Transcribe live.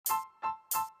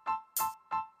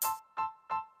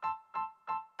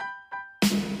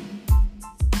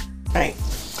Right.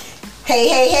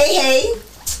 Hey.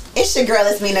 It's your girl,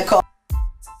 it's me, Nicole.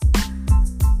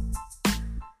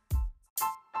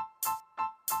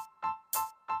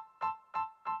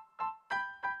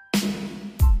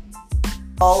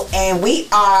 And we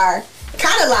are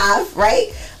kind of live,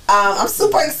 right? I'm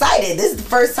super excited. This is the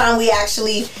first time we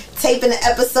actually taping the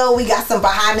episode. We got some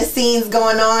behind the scenes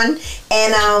going on,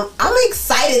 and I'm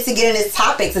excited to get in this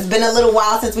topics. It's been a little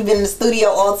while since we've been in the studio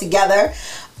all together.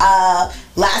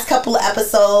 Last couple of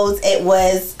episodes, it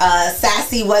was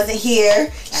Sassy wasn't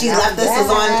here. She left us, was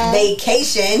on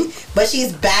vacation, but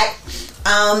she's back.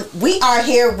 We are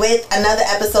here with another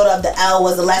episode of The L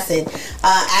Was a Lesson.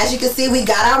 As you can see, we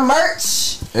got our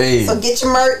merch. Hey. So get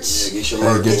your merch. Yeah,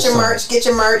 get your merch. Get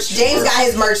your merch. James got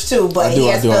his merch too, but he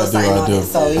has spelled something on it.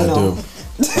 So, you know.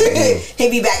 He'll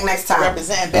be back next time.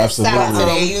 Representing best style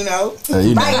today, you know.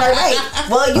 Right.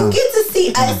 Well, you get to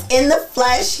see us in the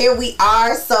flesh. Here we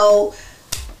are. So,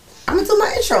 I'm going to do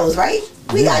my intros, right?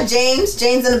 We got James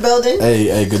in the building.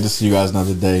 Hey, good to see you guys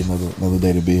another day. Another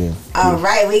day to be here. All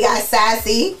right. We got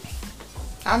Sassy.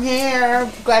 I'm here.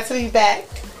 Glad to be back.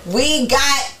 We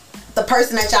got the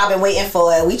person that y'all been waiting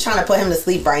for. We trying to put him to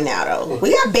sleep right now, though.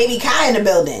 We got Baby Kai in the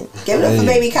building. Give it up for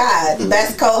Baby Kai, the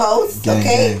best co-host.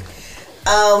 Okay.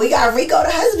 We got Rico,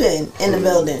 the husband, in the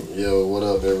building. Yo, what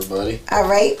up, everybody? All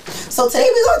right. So today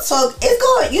we're gonna talk.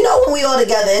 You know, when we all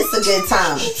together, it's a good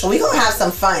time. So we're gonna have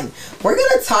some fun. We're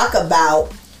gonna talk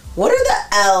about what are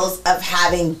the L's of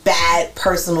having bad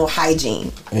personal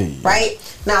hygiene. Hey. Right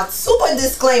now, super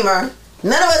disclaimer.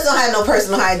 None of us don't have no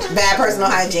bad personal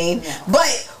hygiene,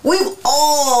 but we've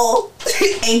all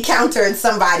encountered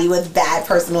somebody with bad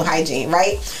personal hygiene,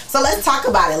 right? So let's talk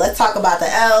about it. Let's talk about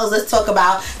the L's. Let's talk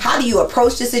about how do you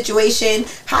approach the situation?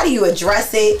 How do you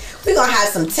address it? We're going to have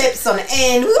some tips on the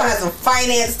end. We're going to have some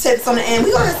finance tips on the end.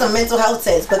 We're going to have some mental health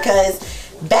tips because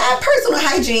bad personal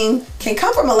hygiene can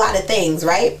come from a lot of things,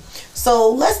 right? So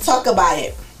let's talk about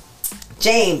it.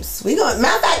 James, matter of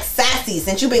fact, Sassy,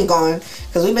 since you've been gone,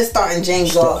 because we've been starting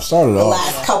James off the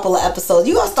last couple of episodes.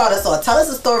 You gonna start us off. Tell us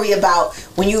a story about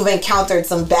when you've encountered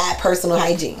some bad personal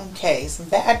hygiene. Okay, some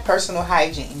bad personal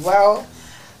hygiene. Well,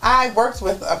 I worked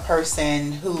with a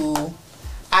person who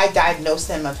I diagnosed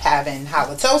him of having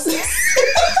halitosis.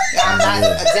 I'm not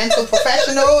a dental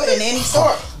professional in any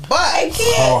sort, but I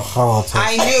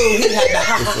knew he had the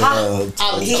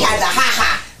ha-ha-ha. He had the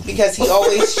ha-ha because he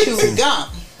always chewed gum.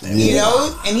 You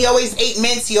know, and he always ate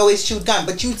mints, he always chewed gum,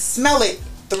 but you smell it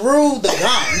through the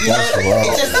gum. You know,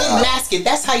 it just didn't mask it.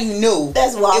 That's how you knew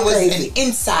it was an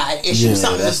inside issue.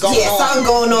 Something was going on. Yeah, something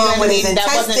going on with his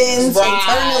intestines,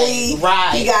 internally.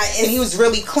 Right. And he was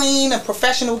really clean, a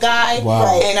professional guy.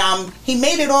 Wow. And he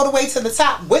made it all the way to the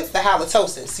top with the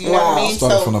halitosis. You know what I mean?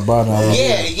 Started from the bottom.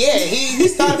 He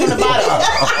started from the bottom.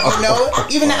 You know,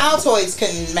 even the Altoids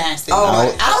couldn't mask it.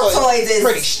 Altoids is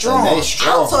pretty strong.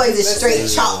 Altoids is straight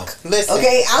chalk. Listen.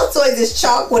 Okay, Altoids is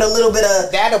chalk with a little bit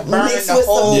of that'll burn the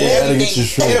whole. That'll get you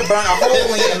straight. It'll burn a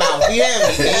hole in your mouth. You hear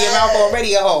me? And your mouth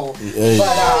already a hole.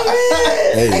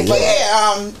 Hey. But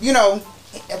you know,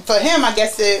 for him, I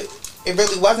guess it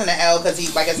really wasn't an L because he,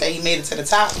 like I said, he made it to the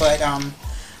top. But I'm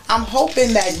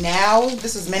hoping that now,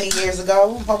 this was many years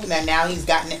ago, I'm hoping that now he's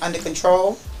gotten it under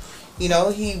control. You know,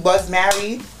 he was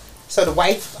married, so the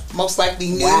wife most likely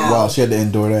knew. Wow, she had to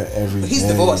endure that every day. He's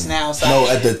divorced now. So no,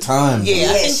 at the time.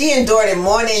 Yeah, she endured it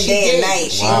morning, day, and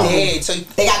night. She did. So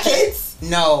they got kids?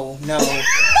 No.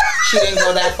 She didn't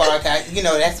go that far. You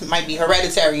know, that might be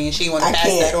hereditary, and she want to pass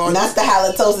that on. Not the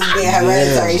halitosis being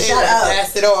hereditary. Shut up.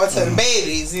 Pass it on to the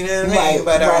babies. You know what I mean?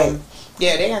 But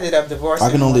yeah, they ended up divorcing.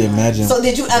 I can only imagine. So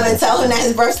did you ever tell him that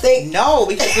his birthday? No,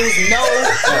 because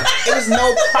there was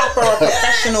no proper or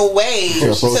professional way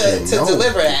to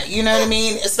deliver that. You know what I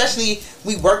mean? Especially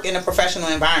we work in a professional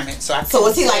environment, so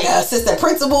was he like an assistant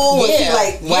principal? Was he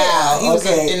like he was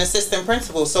an assistant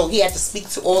principal, so he had to speak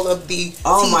to all of the teachers.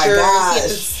 My gosh. He had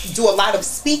to do a lot of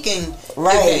speaking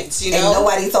events. You know, and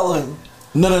nobody told him.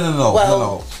 No.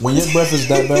 No. When your breath is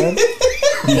that bad,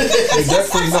 you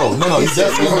definitely know. No, you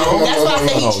definitely know. That's why I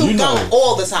say he chewed gum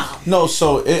all the time. No,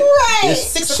 so it's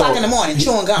 6 o'clock in the morning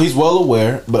chewing gum. He's well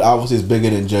aware, but obviously it's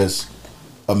bigger than just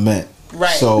a mint.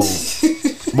 Right. So,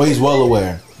 but he's well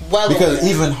aware. Because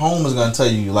even home is gonna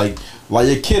tell you like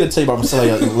your kid will tell you about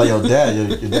himself, like your dad, your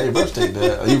dad's birthday,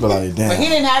 dad. You be like, damn. But he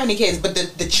didn't have any kids, but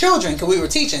the children, because we were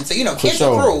teaching, so you know, kids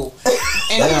are cruel.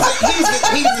 And he was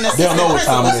an assistant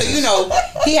principal, so you know,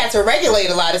 he had to regulate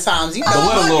a lot of times. You know, the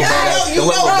little bad,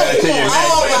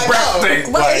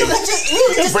 But he was just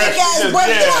thick ass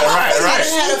birthday. I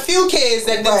had a few kids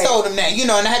that told him that, you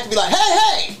know, and I had to be like,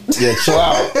 hey. Yeah, chill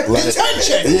out. Like,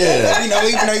 Attention. Yeah. You know,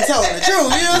 even though you're telling the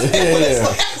truth. You know what I'm saying? Yeah.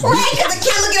 Right, because the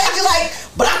kid looking at you like,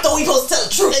 but I thought we supposed to tell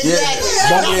the truth. Exactly.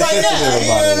 Don't be Like that. insensitive You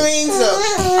know about what I it. mean? So,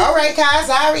 all right, Kai,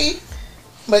 sorry.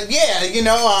 But yeah, you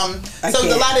know, so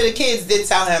a lot of the kids did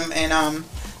tell him, and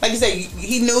like you said,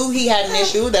 he knew he had an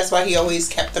issue. That's why he always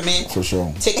kept them in. For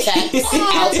sure. Tic Tacs,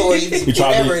 Altoids,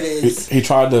 whatever it is. He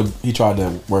tried to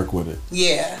work with it.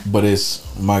 Yeah. But it's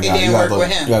my God. didn't work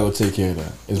with him. You gotta go take care of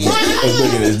that.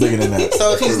 It's bigger than that.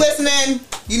 So if he's listening,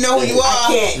 you know who you are. I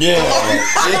can't. Yeah.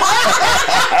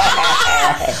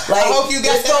 Like, I hope you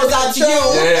got this goes out to you.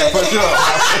 Yeah, for sure.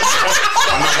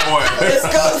 This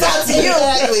goes out to you.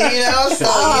 Exactly, you know. So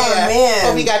yeah, man.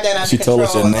 hope you got that under She control. told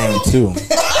us your name too.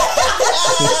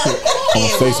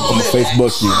 I'm gonna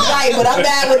Facebook you. Right, but I'm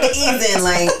bad with the easing.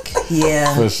 Like,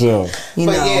 yeah. For sure. You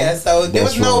But know, yeah, so there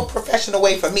was That's no right. professional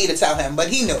way for me to tell him, but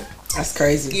he knew. that's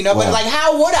crazy. You know, but Wow. like,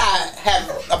 how would I have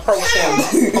approached him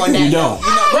on that? You don't.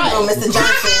 You know, right? You know, Mr.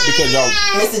 Johnson. Because y'all.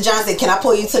 Mr. Johnson, can I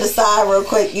pull you to the side real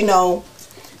quick? You know,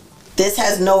 this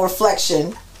has no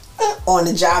reflection on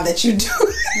the job that you do.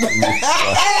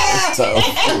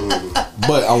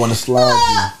 But I want to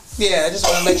slide Yeah, I just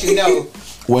want to let you know. you.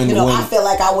 When You know, I feel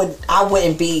like I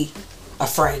wouldn't be a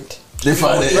friend. they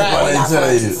finally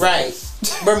tell you. Right.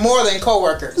 We're more than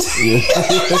co-workers. Yeah. Yeah,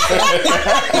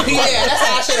 that's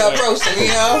how I should have approached him, you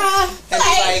know? And be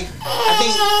like, I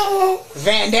think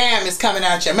Van Damme is coming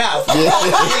out your mouth.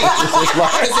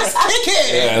 Because it's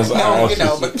kicking. Yeah, it's no, you awesome.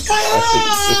 know, but I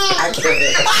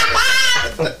can't.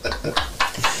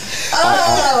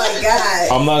 Oh my God.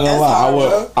 I'm not gonna That's lie.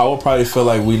 hard, I would probably feel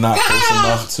like we not close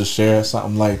enough to share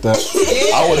something like that.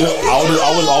 I would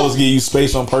always give you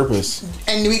space on purpose,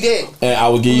 and we did. and I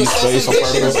would give you space on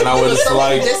purpose, and I would just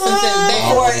like.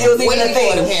 Before it was even a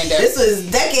thing. This was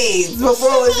decades before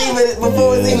it was even.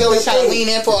 You always try to lean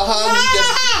in for a hug. You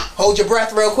just hold your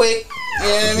breath real quick. You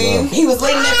know what I mean? He was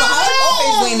leaning in for hugs.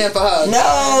 Always lean in for hugs.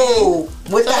 No,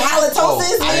 with the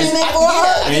halitosis, leaning in for a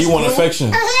hug. And you want affection.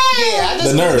 Yeah, I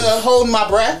just The wanted nerve. to hold my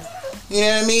breath. You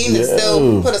know what I mean? And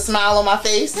still put a smile on my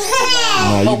face. Nah,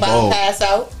 you Hope I don't bold. pass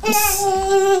out. You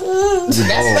That's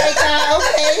bold. right, Kyle.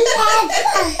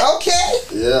 Okay.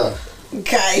 Yeah.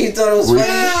 Okay, you thought it was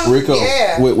funny? Rico,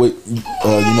 Yeah. you know what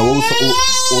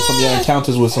was some of your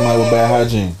encounters with somebody with bad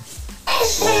hygiene?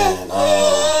 Man,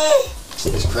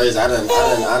 it's crazy. I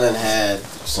done had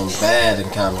some bad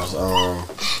encounters. Whether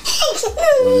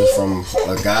it's from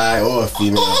a guy or a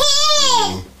female. I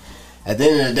mean, at the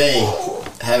end of the day,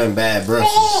 having bad breath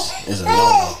is a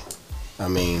no-no. I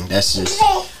mean, that's just.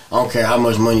 I don't care how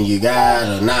much money you got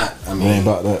or not. I It mean, ain't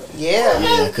about that.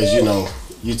 Yeah. because you know.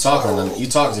 You talk to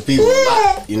people a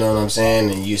lot, you know what I'm saying,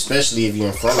 and you especially if you're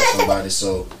in front of somebody.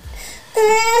 So,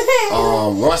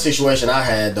 one situation I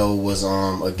had though was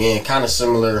again kind of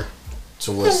similar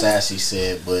to what Sassy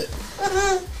said, but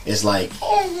it's like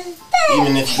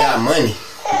even if you got money,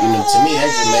 you know, to me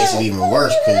that just makes it even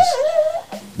worse because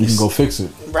You can go fix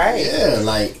it. Right. yeah,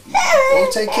 like go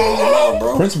take care of your mom,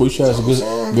 bro. Principal, you should have some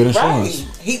good insurance. Right.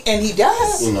 He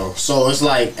does. You know, so it's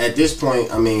like at this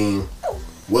point, I mean,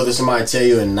 whether somebody tell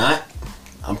you or not,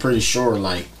 I'm pretty sure,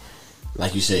 like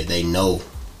you said, they know.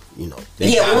 You know,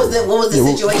 they Yeah, what was the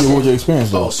Yeah, situation? what was your experience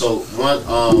though? Oh, so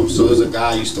one, so there's a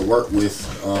guy I used to work with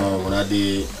when I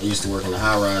used to work in the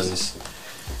high rises,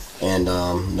 and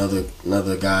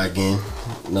another guy again,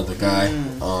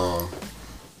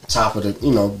 top of the,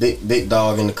 you know, big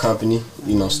dog in the company,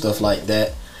 you know, stuff like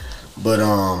that. But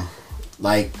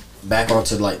like back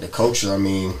onto like the culture, I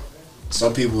mean,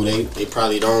 some people they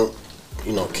probably don't,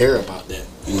 you know, care about that,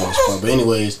 you know. But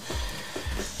anyways,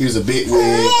 he was a big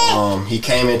wig. He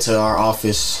came into our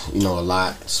office, you know, a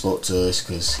lot, spoke to us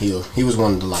because he was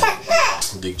one of the like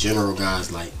the general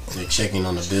guys, like they checking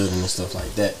on the building and stuff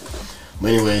like that.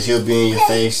 But anyways, he'll be in your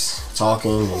face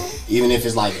talking, and even if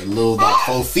it's like a little about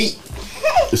 4 feet,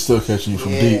 It's still catching you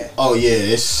from deep. oh yeah,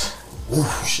 it's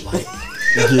whoosh, like.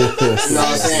 Yeah. You know what I'm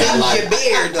saying? Like, your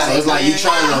beard, so it's like you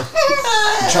trying to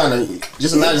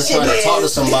just imagine trying to talk to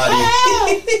somebody,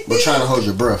 but trying to hold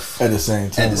your breath At the same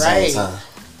at time. the same Right. time.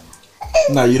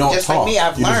 No, you don't Just talk. like me,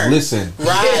 I've you learned. just listen. Right.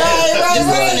 Right, Just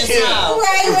right. listen and smile.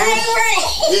 Right.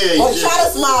 Yeah, you Or just, try to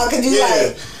smile because you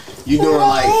like, you doing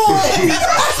like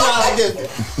Smile like this.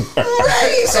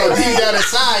 so deep down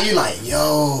inside, you like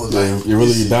yo, like You're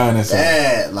really this is dying inside.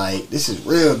 bad. Like this is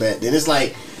real bad. Then it's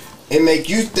like it make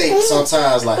you think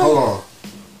sometimes like hold on,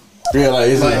 Yeah, like,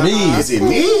 is like, it me? Is it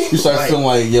me? You start Like, feeling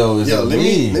like, yo, is yo,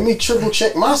 it let me triple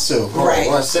check myself. Hold Right.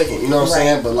 on 1 second. You know what I'm Right.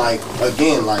 saying? But like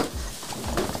again, like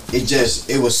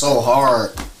it was so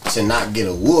hard to not get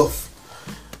a woof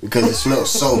because it smelled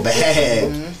so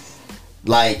bad.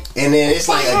 Like, and then it's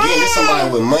like, again, it's somebody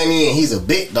with money and he's a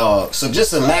big dog. So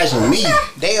just imagine me.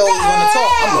 They always want to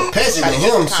talk. I'm a peasant to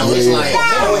him, so it's like,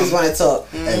 I always want to talk.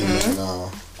 hey,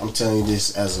 man, I'm telling you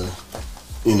this as a,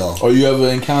 you know. Or you ever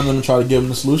encounter them and try to give them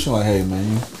the solution? Like, hey, man,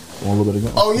 you want a little bit of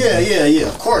gun? Oh, yeah.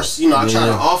 Of course, you know, I try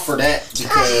to offer that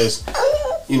because,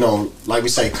 you know, like we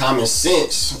say, common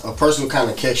sense. A person would kind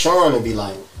of catch on and be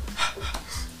like,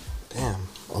 damn.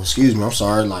 Oh, excuse me, I'm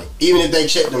sorry. Like, even if they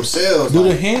check themselves. Do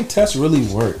like, the hand tests really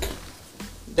work?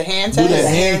 The hand Do test? the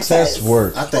hand tests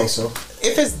work? I think so.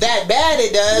 If it's that bad,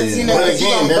 it does. You know, but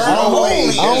again, there's no way.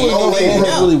 I don't know if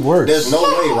it really works. There's no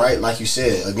way, right? Like you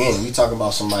said, again, we talking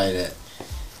about somebody that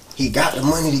he got the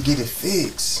money to get it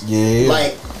fixed. Yeah.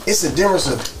 Like, it's a difference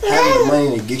of having the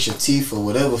money to get your teeth or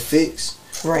whatever fixed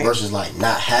versus like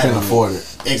not having Can't afford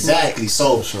it. Exactly.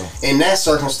 So in that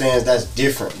circumstance, that's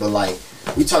different. But like,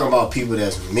 we talking about people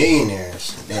that's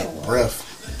millionaires. That breath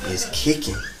is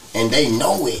kicking. And they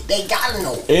know it. They gotta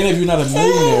know it. And if you're not a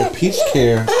millionaire, Peach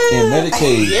Care and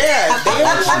Medicaid, they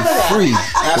are free.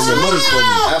 Absolutely.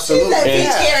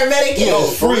 Peach Care and Medicaid. Yeah,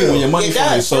 free when your money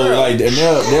funny. So like, and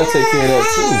they'll take care of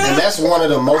that too. And that's one of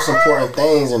the most important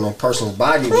things in a person's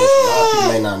body that a lot of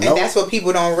people may not know. And that's what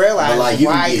people don't realize. But like, you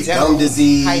can get gum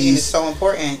disease. Hygiene is so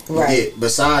important. Right.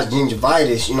 Besides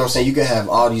gingivitis, you know what I'm saying, you can have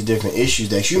all these different issues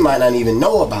that you might not even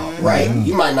know about, right?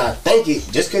 You might not think it.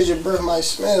 Just because your breath might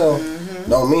smell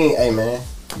don't mean, hey man,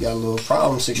 you got a little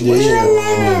problem situation. You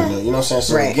know what I'm saying?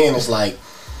 So again, it's like,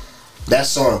 that's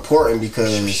so important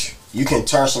because you can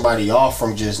turn somebody off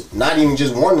from just not even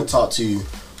just wanting to talk to you,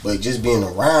 but just being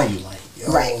around you, like,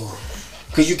 yo.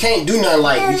 Because you can't do nothing,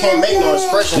 like, you can't make no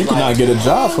expression. You cannot get a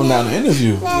job from that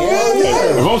interview.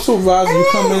 If I'm supervisor, you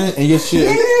come in and your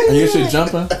shit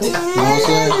jumping. You know what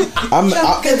I'm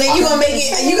saying? Because then you gonna make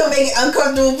it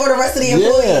uncomfortable for the rest of the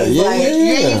employees. You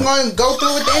ain't even gonna go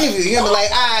through with the interview. You're gonna be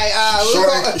like, alright,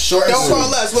 don't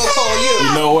call us, we'll call you.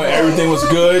 You know what? Everything was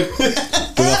good. We're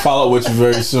gonna follow up with you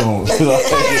very soon. But you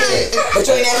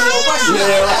ain't asking no questions.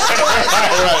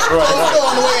 Right.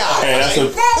 On the way out. Hey, that's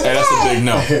a big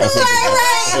no. That's a big no.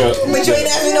 But you ain't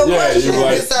asking no questions. You're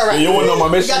like, it's all right. You want to know my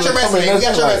mission? You got your resume. You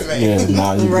got your resume. Yeah,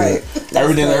 nah, you right. Good.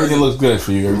 Everything looks good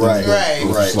for you. Right.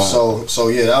 So So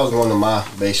yeah, that was one of my,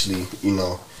 basically, you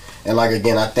know, and like,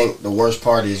 again, I think the worst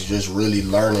part is just really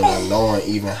learning and knowing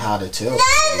even how to tell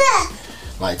somebody.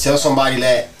 Like, tell someone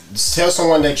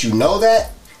that you know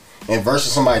that, and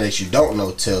versus somebody that you don't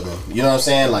know, tell them. You know what I'm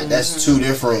saying? Like, that's two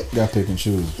different. You gotta pick and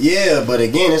choose. Yeah, but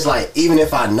again, it's like, even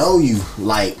if I know you,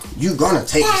 like, you gonna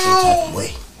take it some type of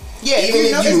way. Yeah, even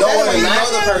if you know it or not,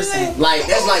 know the person. Like,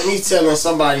 that's like me telling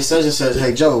somebody such and such,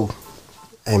 hey Joe,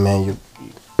 hey man,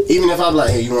 even if I'm like,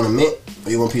 hey, you want a mint? Or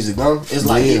you want a piece of gum? It's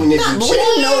like, even if you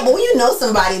but when you know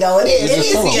somebody though, it is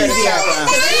easier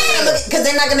because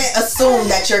they're not gonna assume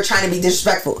that you're trying to be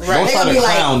disrespectful. Don't try to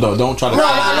clown though. Don't try to clown.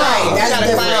 Right. That's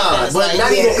different. But not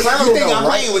even clowning. You think I'm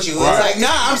playing with you? It's like,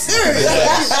 nah, I'm serious.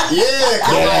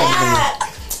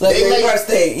 They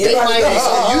might be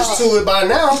so used to it by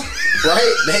now,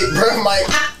 right?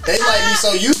 They might be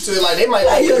so used to it, like they might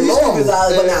not even know.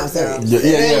 But now I'm serious.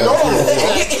 Yeah.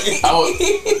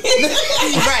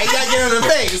 Right, you gotta give him the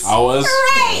face. I was.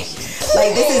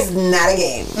 Like, this is not a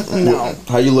game. No.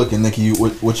 How you looking, Nikki?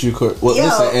 What you could? Well,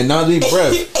 listen, and not the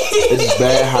breath. It's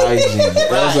bad hygiene.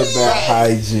 That was a bad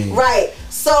hygiene. Right.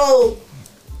 So.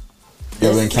 You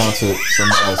ever encountered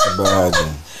somebody else with bad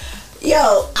hygiene?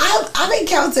 Yo, I've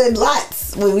encountered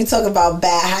lots when we talk about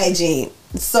bad hygiene.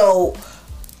 So,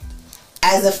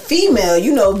 as a female,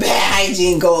 you know, bad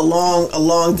hygiene go a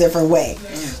long different way.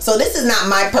 So this is not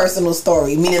my personal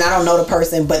story, meaning I don't know the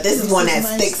person, but this is one that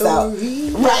sticks out.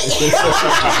 Right.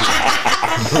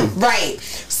 Right.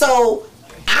 So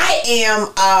I am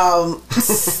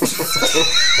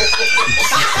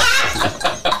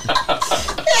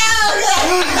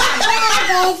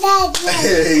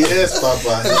Yes,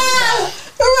 Papa.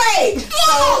 Right.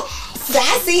 So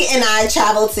Sassy and I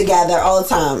travel together all the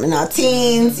time. In our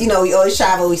teens, you know, we always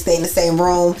travel. We stay in the same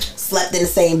room, slept in the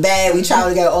same bed. We travel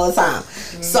together all the time.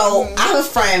 So I have a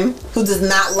friend who does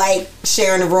not like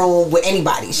sharing a room with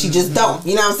anybody. She just don't.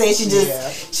 You know what I'm saying? She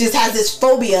just has this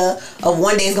phobia of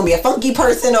one day it's gonna be a funky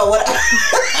person or whatever.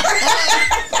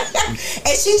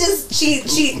 And she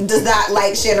does not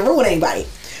like sharing a room with anybody.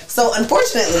 So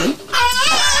unfortunately,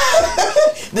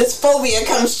 this phobia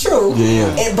comes true.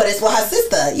 Yeah. But it's with her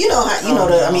sister. You know how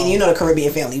the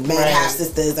Caribbean family, man, half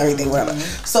sisters, everything, whatever.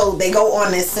 So they go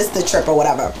on this sister trip or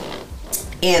whatever,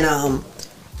 and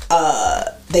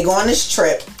they go on this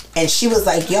trip, and she was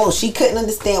like, "Yo," she couldn't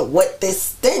understand what this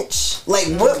stench Like,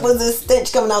 what was this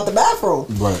stench coming out the bathroom?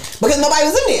 Right. Because nobody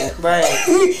was in there. Right.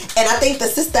 And I think the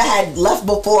sister had left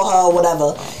before her or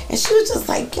whatever. And she was just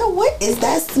like, yo, what is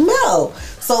that smell?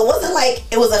 So it wasn't like,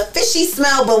 it was a fishy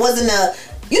smell, but wasn't a,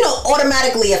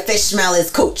 automatically a fish smell is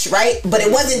cooch, right? But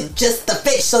it wasn't just the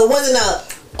fish. So it wasn't a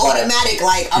automatic,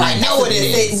 like, oh, I know what it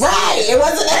is. Right. It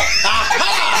wasn't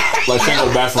like, you go to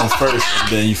the bathroom first, and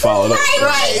then you follow it up.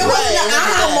 Right. It wasn't an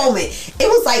aha moment. It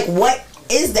was like, what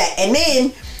is that? And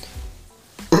then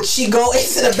she go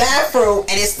into the bathroom,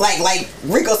 and it's like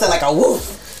Rico said, like a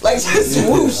woof. Like, just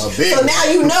whoosh. So now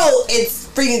you know it's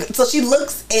freaking. So she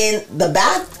looks in the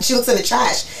bath, she looks in the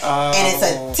trash, and it's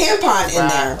a tampon in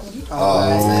there.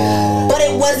 Oh. But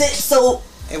it wasn't so.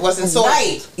 It wasn't soiled.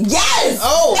 Right. Yes.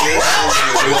 Oh.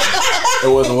 It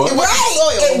wasn't what? It wasn't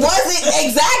soiled. It wasn't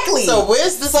exactly. So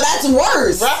where's the? So that's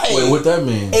worse. Right. Wait, what that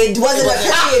mean? It wasn't a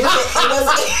period. It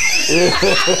wasn't.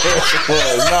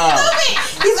 Nah.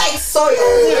 He's like soiled.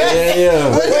 Yeah.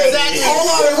 What exactly?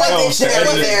 Hold on, it wasn't shit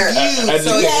was there.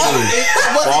 So it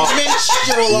wasn't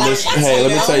menstrual. Hey,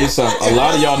 let me tell you something. A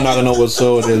lot of y'all not gonna know what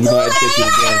soil is. We're gonna educate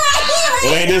you today.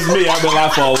 It ain't just me. I've been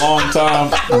alive for a long time.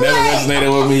 Never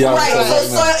resonated with me. Y'all Right.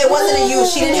 So it wasn't a you.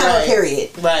 She didn't have a period.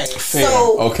 Right. Fair.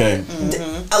 So okay.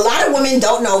 A lot of women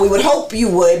don't know. We would hope you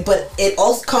would, but it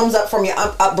also comes up from your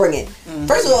upbringing.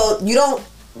 First of all,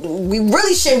 we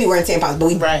really shouldn't be wearing tampons, but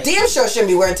we damn sure shouldn't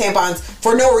be wearing tampons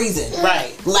for no reason.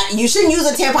 Right. Like, you shouldn't use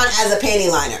a tampon as a panty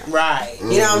liner. Right.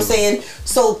 You know what I'm saying?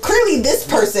 So clearly this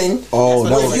person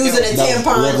was using a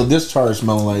tampon. That was a discharge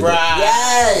smelling like that.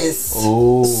 Yes.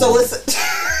 Oh. So it's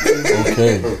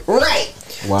okay. Right.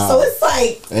 Wow. So it's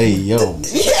like, hey, yo.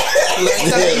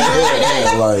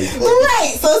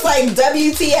 Right. So it's like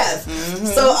WTF.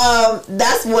 So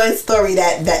that's one story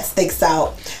that sticks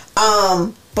out.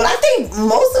 But I think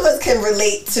most of us can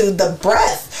relate to the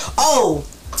breath. Oh,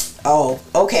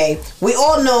 okay. We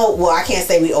all know. Well, I can't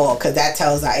say we all because that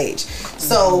tells our age.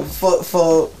 So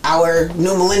for our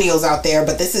new millennials out there,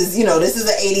 but this is the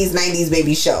 80s, 90s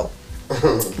baby show.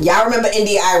 Y'all remember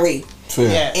India Arie?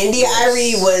 Yeah. India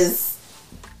Arie was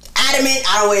adamant.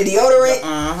 I don't wear deodorant.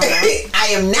 I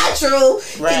am natural.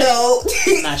 Right.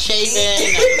 Not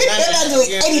shaving. Not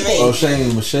doing anything. Oh,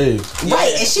 Shane was shaved.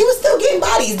 Right, and she was still getting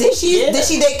bodies. Did she? Did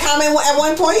she date Common at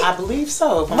one point? I believe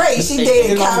so. Right, she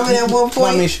dated Common at one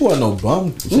point. I mean, she wasn't no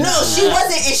bum. No, she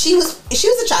wasn't, and she was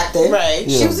attractive. Right,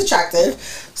 she was attractive.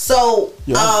 So,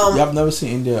 y'all never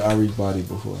seen India Arie's body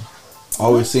before.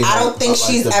 Always seen. I don't think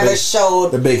she's ever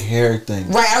showed the big hair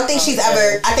thing. Right, I don't think she's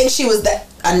ever. I think she was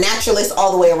a naturalist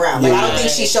all the way around. Like, I don't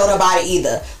think she showed her body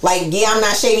either. Like, I'm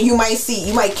not shaving. You might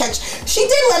catch. She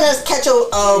did let us catch a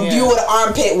view of the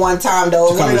armpit one time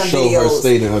though. One of the videos.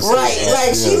 Right,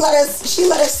 like she let us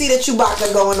see the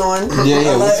Chewbacca going on.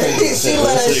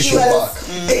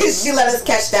 She let us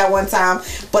catch that one time.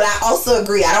 But I also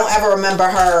agree. I don't ever remember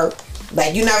her.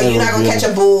 Like, you're not gonna catch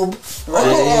a boob or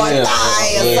a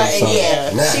thigh or something.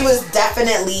 Yeah. She was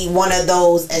definitely one of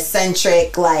those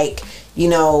eccentric, like,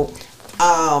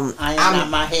 I'm not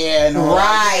my hair and all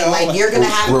right. Like, you're gonna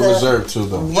have we're to reserved to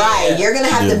them. Right. You're gonna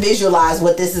have to visualize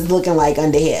what this is looking like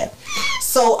under here.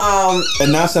 So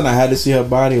and not saying I had to see her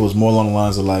body, it was more along the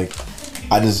lines of like,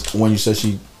 when you said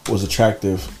she was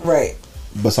attractive. Right.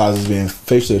 Besides us being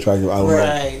facially attractive, I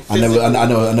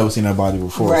never seen her body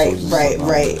before. Right, so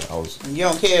right. You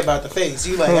don't care about the face.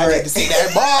 You like, I need to see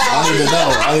that ball. I don't even know.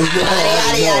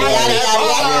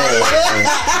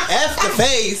 F the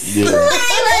face. Yeah.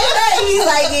 Right. He's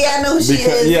like, I know she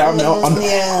is. Yeah, I'm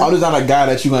just not a guy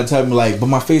that you gonna tell me like, but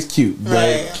my face cute.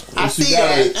 Right. I see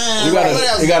that.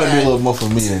 You gotta be a little more for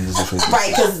me than just a face. Right,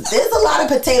 because there's a lot of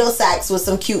potato sacks with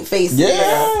some cute faces.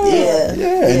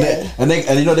 Yeah. And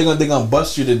they're gonna bust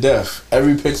you to death.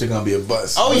 Every picture gonna be a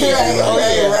bust. Oh yeah.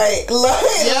 Right.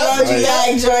 Laundry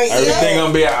bag joint. Everything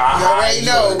gonna be you already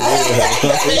know. A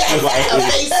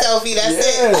face selfie. That's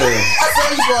it.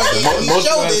 Most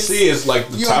you gonna see is like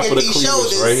the top of the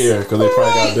cleavage right here, because they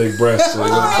probably got big breasts, so they're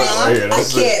gonna put it right here. I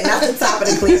can't. Not the top of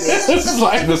the cleavage. It's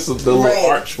like this the little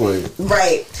archway.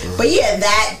 Right. But yeah,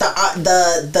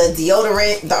 the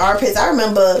deodorant, the armpits. I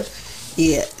remember.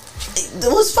 Yeah.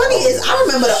 What's funny is I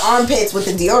remember the armpits with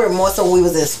the deodorant more so when we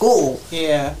was in school.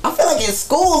 Yeah. I feel like in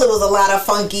school it was a lot of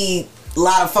funky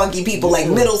people, like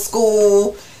middle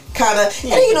school kind of,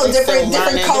 and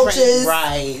different cultures.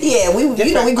 Right. Yeah, we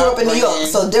grew up in New York,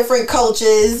 so different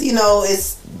cultures.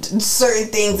 It's certain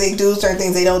things they do, certain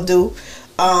things they don't do.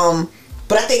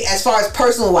 But I think as far as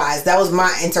personal wise, that was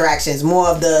my interactions. More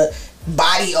of the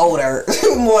body odor,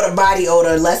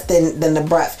 less than the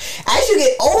breath. As you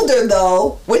get older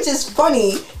though, which is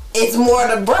funny, it's more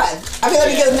the breath. I feel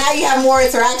like because now you have more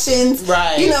interactions.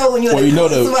 Right. You know when you're you know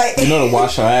to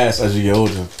wash your ass as you get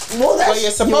older. Well,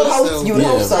 you're supposed to. You would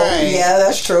hope so. Right. Yeah,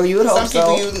 that's true. You would hope so.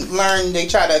 Some people you learn they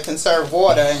try to conserve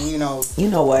water and you know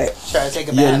what? Try to take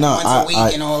a bath once a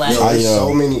week and all that.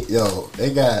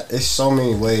 It's so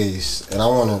many ways, and I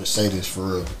want to say this for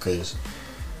real because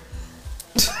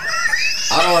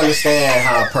I don't understand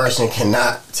how a person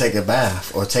cannot take a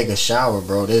bath or take a shower,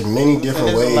 bro. There's many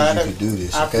different ways you could do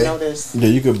this, okay? Yeah,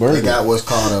 you could bird. They got what's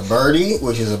called a birdie,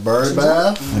 which is a bird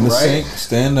bath. In the sink,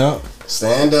 stand up.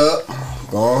 Stand up.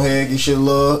 Go ahead, get your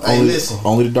little. Hey, listen.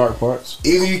 Only the dark parts.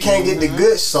 Even you can't get the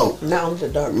good soap. No, the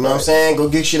dark. You know what I'm saying? Go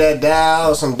get you that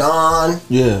Dow, some Dawn.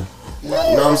 Yeah. You know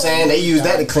what I'm saying? They use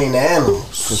that to clean the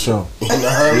animals. For sure. You know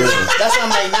what I mean? That's what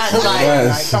I'm like, not like,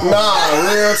 Yes.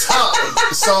 like real talk.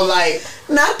 So like,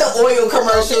 not the oil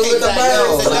commercials with the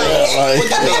birds. With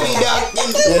the baby duck.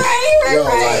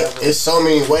 Like, it's so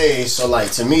many ways. So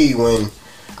like, to me, when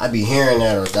I be hearing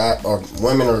that or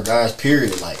women or guys,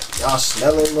 period, like, y'all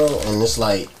smelling, bro, and it's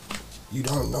like, you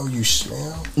don't know you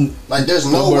smell. Like, there's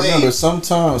no way. Remember,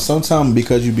 sometimes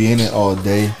because you be in it all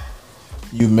day,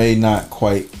 you may not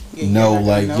quite know.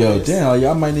 Like, yo, damn,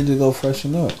 y'all might need to go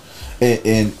freshen up.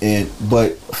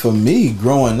 But for me,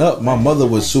 growing up, my mother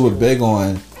was super big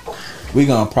on. We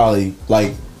gonna probably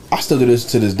like. I still do this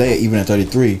to this day, even at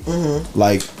 33. Mm-hmm.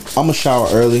 Like, I'm gonna shower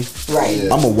early. Right.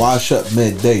 Yeah. I'm gonna wash up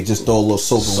midday. Just throw a little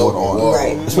soap and water on.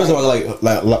 Right. Especially like if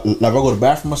I go to the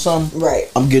bathroom or something. Right.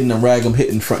 I'm getting a rag. I'm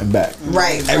hitting front and back.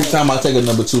 Right. Every time I take a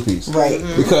number 2 piece. Right.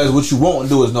 Because what you won't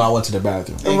do is know I went to the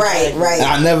bathroom. Right. Right.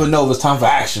 And I never know if it's time for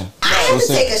action. I have to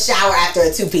take a shower after a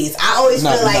 2-piece. I always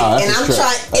feel like, and I'm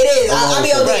trying. It is. I'll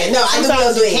be on there. No, I do be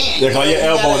on there. Yeah, cause your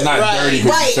elbow's not dirty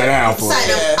because you sit down for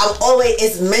it. I'm always,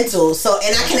 it's mental. So,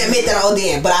 and I can admit that all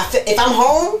day. But if I'm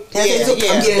home, I'm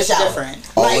getting a shower.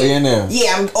 All the way in there.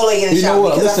 Yeah, I'm all the way in the shower. You know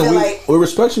what? Because Listen, I feel like we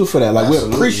respect you for that. Like, we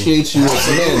appreciate you as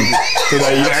men. Because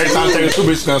every time I take a 2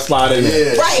 piece, gonna slide in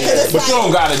there. Right, because but you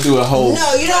don't gotta do a whole.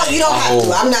 No, you don't have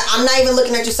to. I'm not even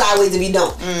looking at you sideways if you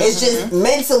don't. It's just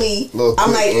mentally.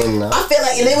 I'm like, I feel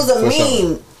like, and it was a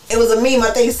meme. It was a meme.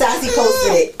 I think Sassy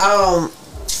posted it.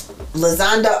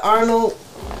 Lazonda Arnold.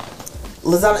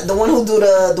 Lazonda, the one who do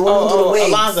the wigs.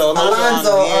 Alonzo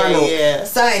Arnold. Yeah.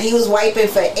 Son, he was wiping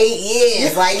for 8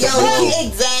 years. Like, yo,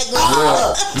 exactly.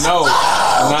 No.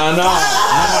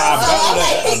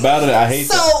 I battled it. I hate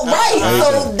that. So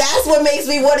that's what makes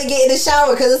me want to get in the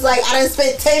shower, because it's like I done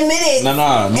spent 10 minutes.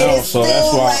 No. So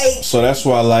that's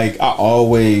why like I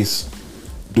always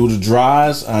do the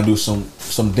dries and I do some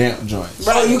damp joints.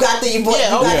 Bro, you got the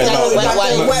wet wipe.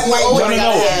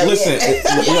 Listen,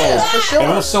 for sure. If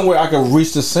I'm somewhere I can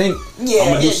reach the sink, I'm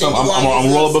gonna do some. I'm gonna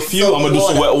roll up a few. I'm gonna do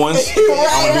some wet ones. I'm gonna do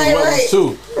wet ones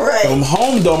too. Right. If I'm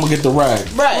home though, I'm gonna get the rag.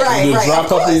 Right. I'm gonna do the dry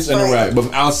puppies and the rag. But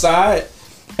if I'm outside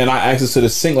and I access to the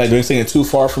sink, like doing something too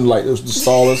far from like the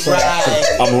stall or something,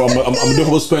 I'm gonna do a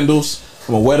couple spindles.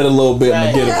 I'm gonna wet it a little bit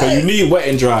and get it, because you need wet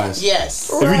and dries.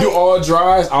 Yes. If you do all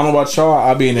dries, I don't know about y'all,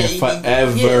 I'll be in there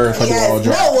forever if I do all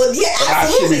dries. I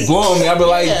should be blowing me. I'll be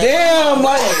like, damn,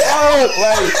 like,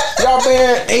 y'all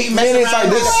been 8 minutes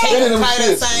like this spinning them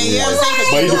shit.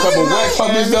 But you do a couple wet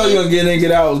puppies though, you're gonna get in and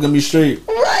get out. It's gonna be straight.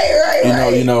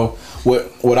 Right. You know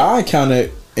what I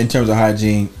encountered in terms of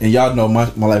hygiene, and y'all know my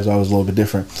life's always a little bit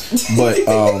different, but it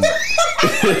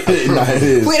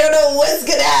is. We don't know what's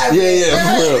gonna happen.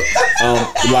 Yeah, for real.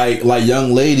 Like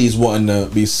young ladies wanting to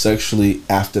be sexually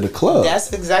after the club.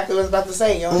 That's exactly what I was about to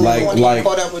say. You don't want to get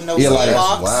caught up with no like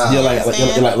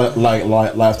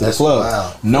after the club.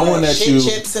 Wow. Knowing that you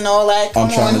chips and all that. I'm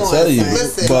trying to tell you,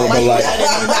 but like,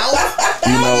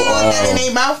 you know, that in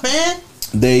their mouth, man.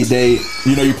 They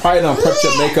you probably done prepped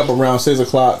your makeup around 6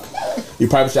 o'clock. You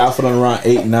probably put your outfit on around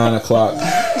 8, 9 o'clock.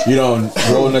 You don't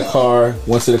roll in the car,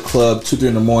 went to the club 2, 3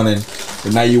 in the morning,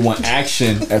 and now you want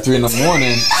action at 3 in the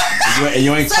morning, and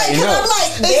you ain't tighten up. I'm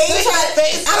like, they try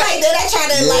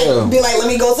to like be like, let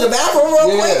me go to the bathroom real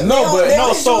quick.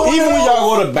 So even when y'all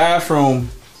go to the bathroom,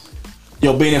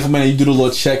 being there for a minute, you do the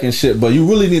little check and shit, but you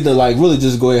really need to like really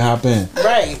just go ahead and hop in.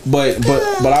 Right. But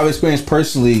I've experienced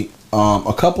personally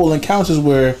a couple encounters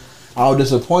where I was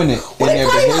disappointed in their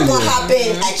behavior. Not gonna hop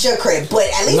in at your crib, but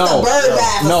at least the bird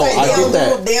bath. I get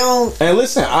that. They don't. And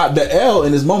listen, the L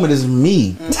in this moment is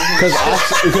me, because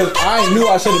I knew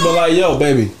I should have been like, yo,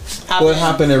 baby, what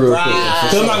happened there real quick?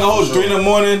 Because I'm not gonna hold you 3 in the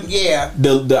morning. Yeah.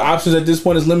 The options at this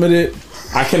point is limited.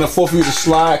 I can't afford for you to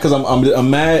slide because I'm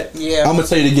mad. Yeah. I'm gonna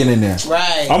tell you to get in there.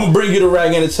 Right. I'm gonna bring you the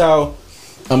rag and the towel.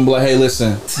 I'm like, hey,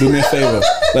 listen, do me a favor.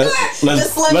 Let's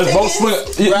both swing.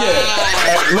 Yeah.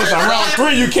 Listen, around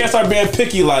 3, you can't start being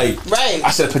picky. Like, right.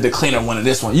 I should put the cleaner one in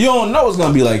this one. You don't know it's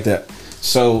gonna be like that.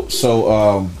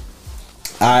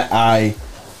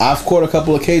 I've caught a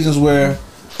couple occasions where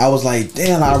I was like,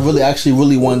 damn, I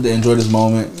really wanted to enjoy this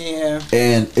moment. Yeah.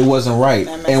 And it wasn't right.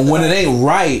 And when it ain't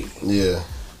right, yeah,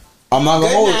 I'm not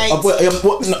gonna hold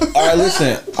you. All right,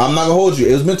 listen, I'm not gonna hold you.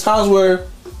 There's been times where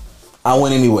I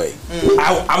went anyway.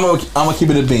 I'm gonna keep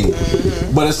it a beam.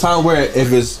 But it's times where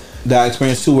if it's that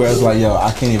experience too, where it's like, yo,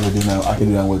 I can't even do nothing. I can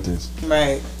do nothing with this.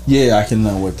 Right. Yeah, I can do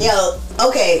nothing with this. Yo,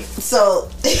 okay, so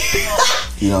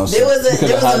you know, there was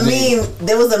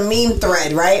a meme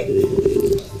thread, right?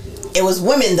 It was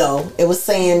women though. It was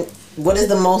saying, what is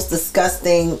the most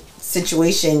disgusting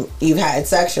situation you've had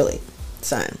sexually,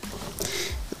 son?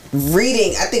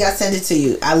 Reading, I think I sent it to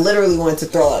you. I literally wanted to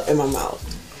throw up in my mouth.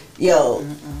 Yo,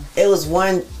 it was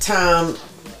one time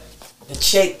a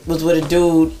chick was with a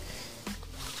dude.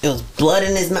 It was blood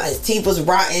in his mouth. His teeth was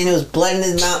rotten. It was blood in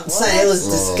his mouth. What? Son, it was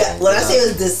disgusting. When I say it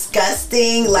was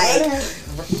disgusting, like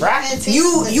rotten teeth.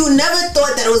 You never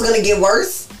thought that it was gonna get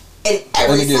worse, and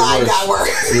every slide got worse.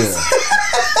 Yeah.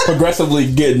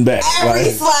 Progressively getting back.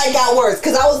 Every slide got worse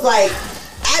because I was like,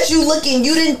 as you looking,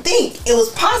 you didn't think it was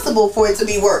possible for it to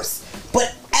be worse,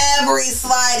 but every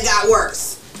slide got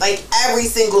worse. Like every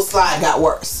single slide got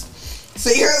worse. So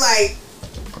you're like,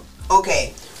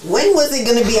 okay, when was it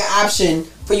gonna be an option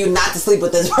for you not to sleep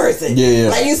with this person? Yeah.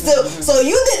 Like you still, so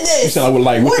you did this. You said I would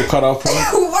like, what's the cutoff point?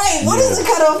 Right. What is the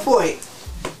cutoff point?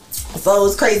 So it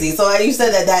was crazy. So you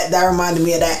said that reminded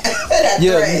me of that.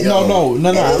 Yeah. thread. No.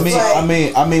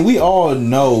 I mean, we all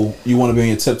know you want to be in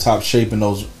your tip top shape in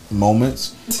those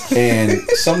moments, and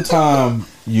sometimes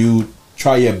you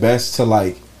try your best to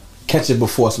like catch it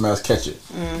before somebody else catch it.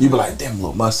 You be like, damn, a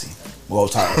little musty. Well,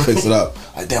 time to fix it up.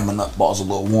 Like, damn, my nut balls a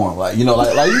little warm. Like, you know,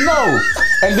 like you know.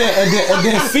 And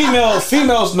then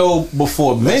females know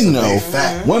before men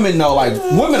know. Women know. Like,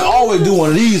 women always do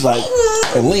one of these, like,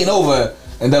 and lean over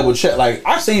and double check. Like,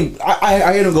 I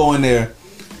hear them go in there,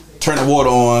 turn the water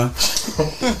on,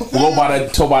 go by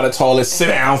the toilet, sit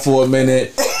down for a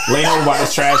minute, lean over by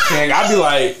the trash can. I'd be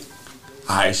like,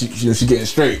 all right, she getting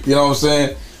straight. You know what I'm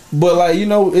saying? But like, you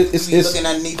know, it's looking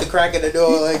underneath the crack of the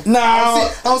door, like, nah,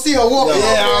 I don't see her walking.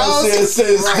 Yeah, I don't see it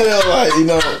sitting still, like, you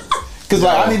know, because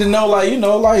like I need to know, like, you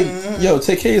know, like, yo,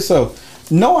 take care of yourself.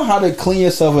 Knowing how to clean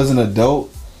yourself as an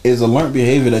adult is a learned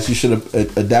behavior that you should have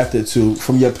adapted to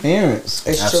from your parents.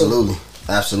 It's absolutely. True.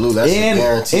 Absolutely. That's and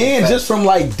guaranteed just from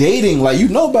like dating, like, you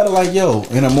know better. Like, yo,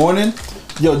 in the morning,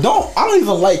 yo, I don't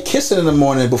even like kissing in the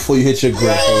morning before you hit your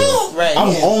girl. Right. I'm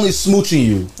only smooching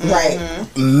you. Right.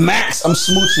 Max, I'm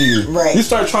smooching you. Right. You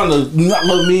start trying to not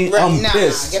love me, Right. I'm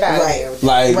pissed. Get out of here.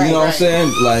 Like, Right. you know what I'm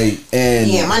saying? Like, and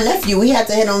yeah, my nephew, we had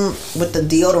to hit him with the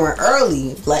deodorant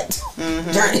early, like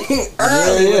early with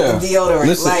the deodorant.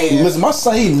 Listen, my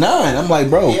son, he 9. I'm like,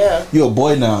 bro, you a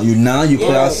boy now. You 9. You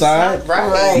play outside.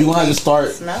 Right. You gonna have to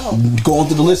start going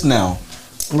through the list now.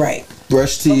 Right.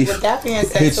 Brush teeth. With that being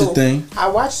said, hits the thing. I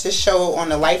watched this show on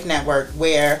the Life Network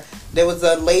where there was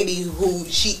a lady who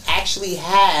she actually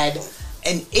had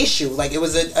an issue, like it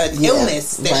was an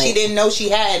illness that she didn't know she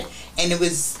had, and it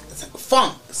was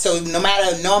funk. So no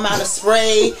amount of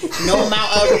spray, no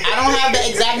amount of, I don't have the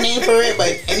exact name for it,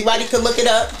 but anybody could look it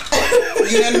up.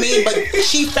 You know what I mean? But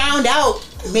she found out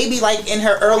maybe like in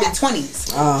her early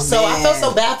 20s. So I felt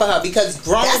so bad for her because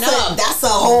growing up, that's a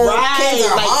whole kids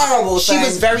are like, horrible. She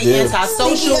was very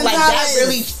antisocial. Like that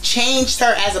really changed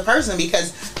her as a person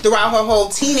because throughout her whole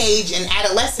teenage and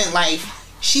adolescent life,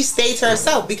 she stayed to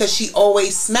herself because she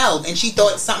always smelled and she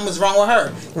thought something was wrong with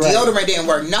her. Right. Deodorant didn't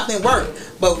work. Nothing worked.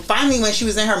 But finally, when she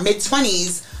was in her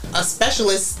mid-20s, a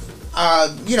specialist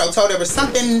told her was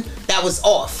something that was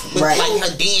off with like her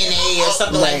DNA or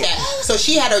something like that. So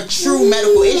she had a true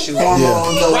medical issue.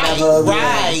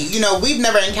 Right. You know, we've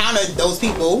never encountered those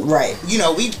people. Right. You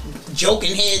know, we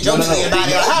joking jokingly about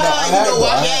it. Like, you know,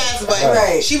 wash your ass,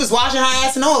 but she was washing her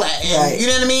ass and all that. And you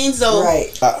know what I mean? So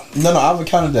no, I've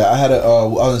encountered that. I had I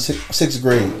was in sixth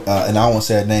grade, and I won't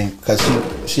say her name because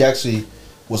she actually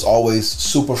was always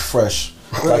super fresh.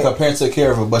 Like her parents took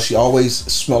care of her, but she always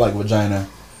smelled like vagina.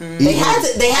 They had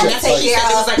to take care of her.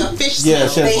 It was like a fish smell.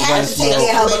 They had to take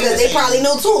care of her because they probably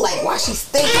knew too, like, why she's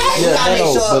stinking. We gotta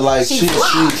make sure but like she's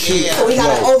fly. So we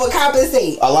gotta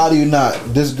overcompensate. A lot of you not.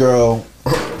 This girl,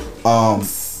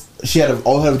 she had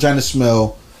all her vagina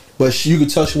smell, but you could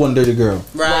tell she wasn't a dirty girl.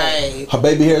 Right. Her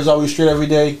baby hair is always straight every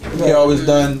day. Hair always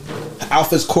done. Her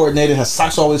outfit's coordinated. Her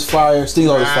socks always fire. Steam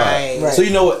always fire. So you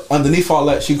know what? Underneath all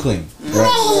that, she clean.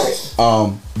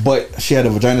 right? But she had a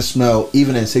vagina smell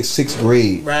even in sixth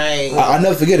grade. Right. I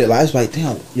never forget it. Like, I was like,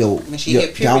 damn, yo, When she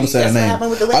hit puberty, I almost said her name.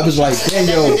 I was like, damn,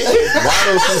 yo, why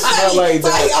does she smell like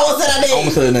that? I almost said her name. I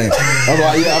almost said her name. I was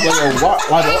like,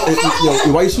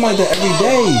 yeah, why you smell like that every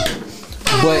day?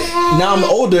 But now I'm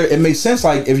older, it makes sense.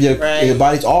 Like if your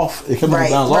body's off, it comes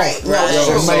down off. Right.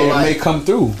 It may come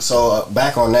through. So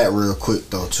back on that real quick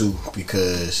though too,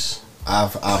 because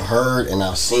I've heard and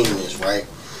I've seen this, right?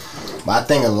 But I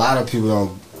think a lot of people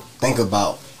don't think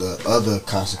about the other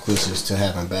consequences to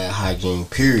having bad hygiene,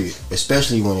 period,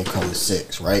 especially when it comes to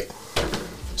sex, right?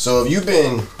 So if you've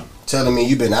been telling me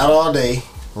you've been out all day,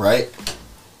 right?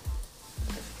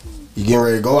 You getting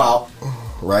ready to go out,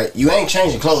 right? You ain't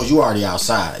changing clothes, you already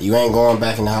outside. You ain't going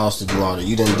back in the house to do all that.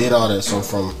 You done did all that. So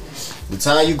from the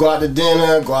time you go out to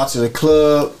dinner, go out to the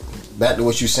club, back to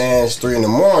what you saying, it's 3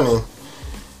 a.m,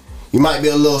 you might be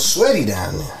a little sweaty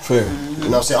down there. Fair. You know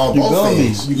what I'm saying? On both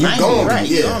ends. You gonna be,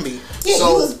 yeah. Yeah, So,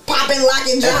 you was popping,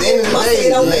 locking, at the end of the day,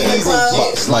 ladies and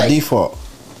gents, By like, default.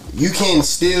 you can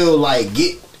still like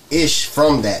get ish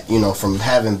from that, you know, from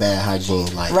having bad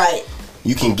hygiene. Like, right.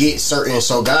 You can get certain.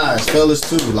 So guys, fellas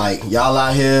too, like y'all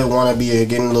out here want to be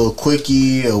getting a little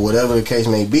quickie or whatever the case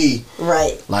may be.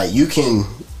 Right. Like you can,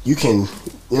 you know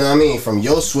what I mean, from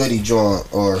your sweaty joint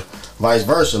or vice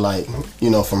versa. Like,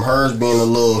 you know, from hers being a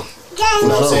little. You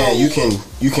know what I'm saying? You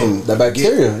can the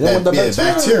bacteria. Get that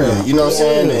bacteria. You know what I'm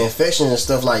saying? The infections and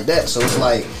stuff like that. So it's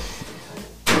like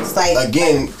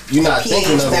again, you're not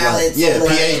thinking of it. Like,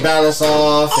 pH balance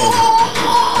off, and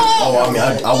I mean,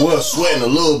 I was sweating a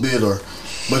little bit,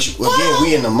 but again,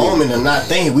 we in the moment and not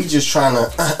thinking. We just trying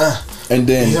to. And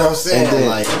then you know what I'm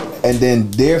saying? And then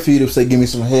dare for you to say, "Give me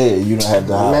some head." You don't have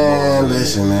to. Man,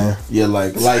 listen, man. Yeah,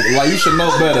 like you should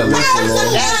know better. Listen,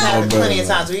 man. That's happened plenty of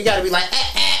times where you gotta be like,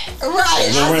 Right.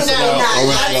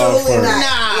 Absolutely not.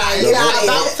 Nah,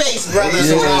 about face,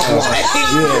 brothers.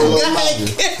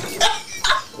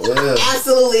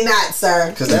 Absolutely not,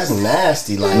 sir. Cause that's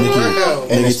nasty, like,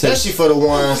 and especially for the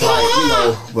ones like, you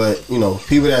know, but you know,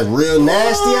 people that's real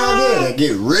nasty out there, that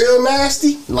get real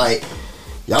nasty, like,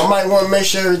 y'all might want to make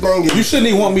sure everything is. You shouldn't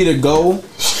even want me to go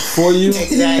for you.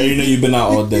 Exactly. And you know you've been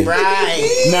out all day.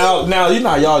 Right. Now you know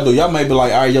how y'all do. Y'all might be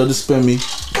like, all right, yo, just spin me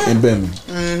and bend me.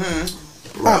 Mm-hmm.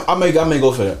 I may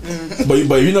go for that. Mm-hmm.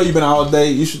 But you know you've been out all day.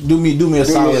 You should do me a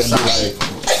solid and be like,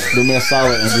 do me a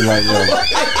solid and be like, yo.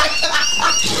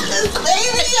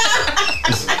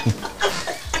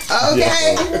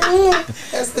 Okay.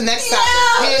 That's the next topic.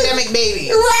 Pandemic baby.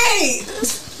 Right.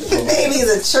 Baby's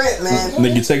a trip, man.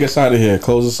 Nigga, take us out of here.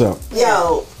 Close us up.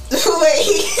 Yo,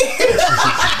 wait.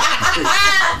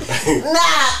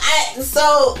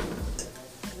 So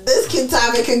this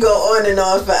topic can go on and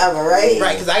on forever, right?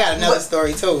 Right, because I got another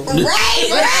story too.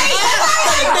 Right.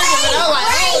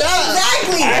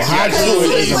 Exactly.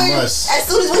 As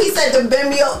soon as when he said the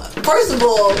bend me up, first of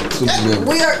all,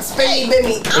 we are spinning bend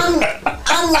me.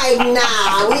 I'm like,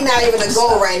 nah, we not even a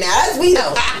goal right now. That's we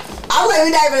know. I'm like,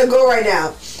 we not even a goal right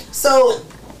now. So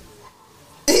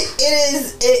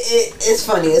it's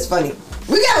funny. It's funny.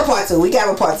 We got a part two.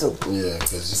 Yeah.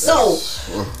 So,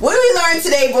 what did we learn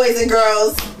today, boys and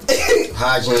girls?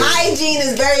 Hygiene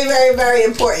is very, very, very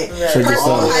important. Right.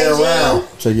 Personal hygiene.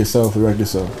 Check yourself. Wreck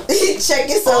yourself. Check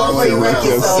yourself before you wreck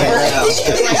yourself. Everyone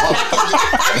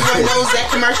knows that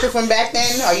commercial from back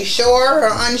then. Are you sure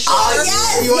or unsure? Oh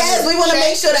yes. We want to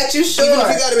make sure that you're sure. Even if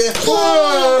you gotta be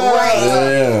right.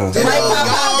 Yeah. Right,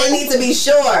 Papa, they need to be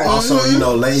sure. Also, you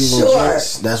know, ladies and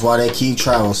gents, that's why they keep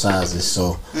travel sizes.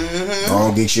 So,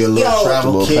 don't get you a little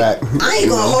travel kit. I ain't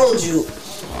gonna hold you.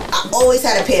 I always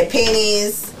had a pair of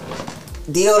panties,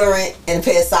 deodorant, and a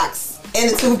pair of socks,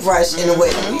 and a toothbrush in the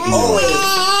whip. Always.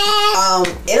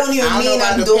 It don't even mean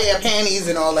I'm doing pair of panties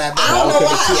and all that. I don't know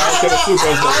why.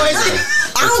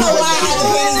 I don't know why I had the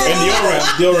panties and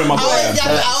deodorant. I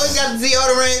always got the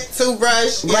deodorant,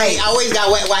 toothbrush. Right. I always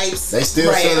got wet wipes. They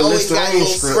still sell the Listerine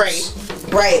strips.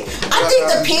 Right. I think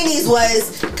the panties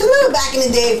was, because remember back in the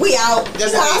day, if we out,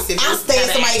 I stay in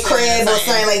somebody's crib or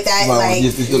something like that. Like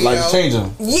change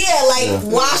them. Yeah,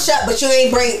 wash up, but you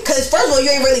ain't because first of all, you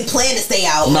ain't really plan to stay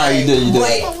out. Nah, you did.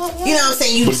 But, you know what I'm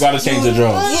saying? But you gotta change the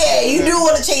drawers. Yeah, you do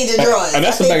want to change the drawers. And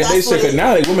that's the back in the day shit,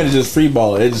 now women just free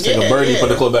ball it. They just take a birdie, put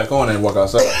the clothes back on, and walk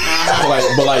outside.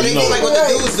 But you know. Like what the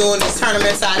dude's doing is turn them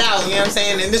inside out, you know what I'm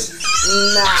saying? And this.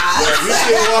 Nah. If you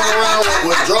still walk around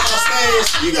with draw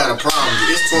stains, you got a problem.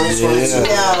 It's 2022.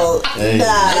 No.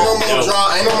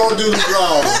 Nah. Ain't no more duty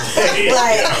draws.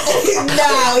 Like,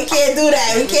 no, we can't do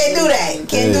that. Can't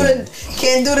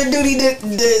Can't do the dirty duties.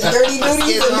 I'm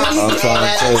trying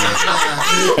to tell you.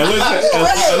 And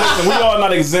listen, we all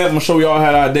not exempt. I'm sure we all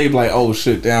had our day like, oh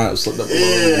shit, down, slipped up.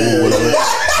 Whatever.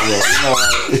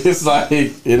 It's like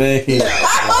it ain't.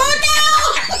 Oh no!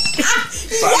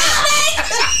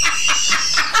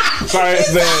 Sorry,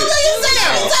 it's that.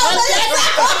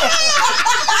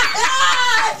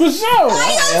 For sure. We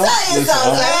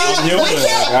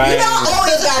don't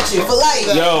always got you for life.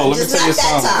 Yo, let me tell you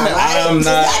something. I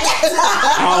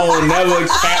don't never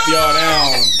cap y'all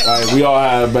down. Like we all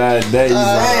had bad days.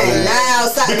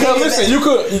 Because listen,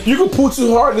 you could pull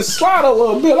too hard to slide a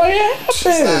little bit. Like it happens.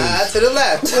 Slide to the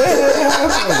left.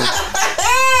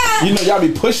 You know, y'all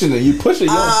be pushing it. You push it, you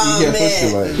can't push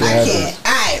it. Like, I can't.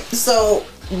 All right, so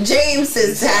James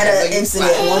has had an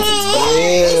incident once or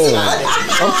twice.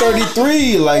 Yeah. I'm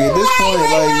 33. Like at this point,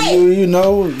 like you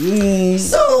know.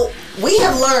 So we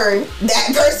have learned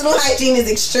that personal hygiene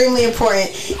is extremely important,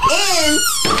 and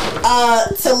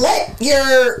to let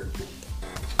your,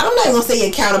 I'm not gonna say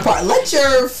your counterpart, let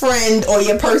your friend or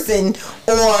your person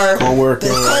or coworker,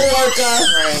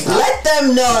 right, let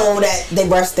them know that they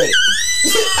breath stink.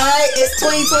 All right, it's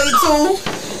 2022.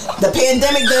 The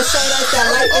pandemic done showed us that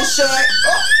life is short,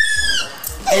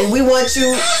 and we want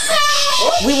to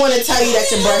tell you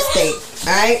that your breath stink.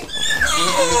 All right,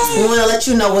 we want to let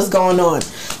you know what's going on.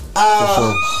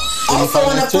 Also,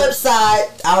 on the flip side,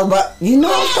 I was about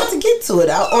to get to it.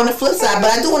 On the flip side,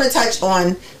 but I do want to touch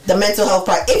on the mental health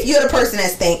part. If you're the person that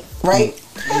stink, right?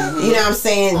 You know what I'm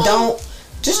saying? Don't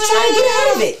just try to get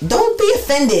out of it. Don't be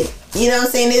offended. You know what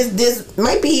I'm saying? This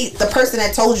might be the person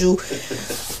that told you.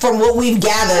 From what we've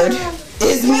gathered,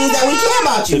 it means that we care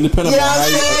about you. Depending on how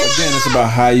you, again, it's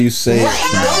about how you say it.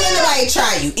 Right. Don't let nobody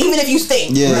try you, even if you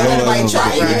stink. Yeah, don't let nobody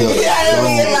try you. You know what I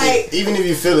mean? Like, even if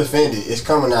you feel offended, it's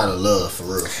coming out of love, for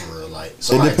real. Like, it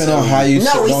depends on how you.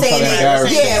 No, we saying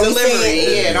that. Yeah, we Yeah,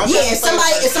 saying. Yeah,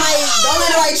 somebody, don't let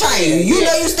nobody try you. You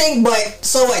know you stink, but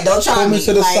so what? Don't try me.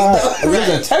 To the side.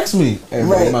 Right. Text me. Hey,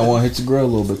 right. You might want to hit your girl a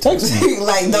little bit. Text me.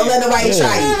 Like, don't let nobody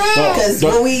try you. Because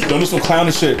when we don't do some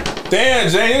clownish shit. Damn,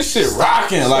 Jane, this shit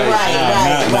rocking. Like,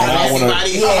 right.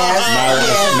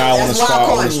 Now I want to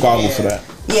squabble for that.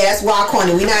 Yeah, that's wild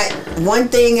corny. We not one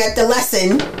thing at the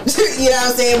lesson. You know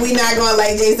what I'm saying? We not going,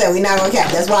 like Jay said, we not going to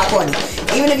cap. That's wild corny.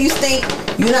 Even if you stink,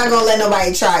 you're not going to let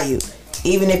nobody try you.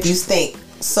 Even if you stink.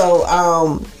 So,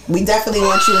 we definitely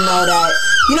want you to know that,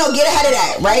 get ahead of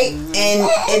that, right? And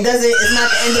it's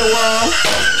not the end of the world.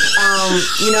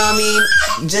 You know what I mean?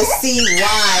 Just see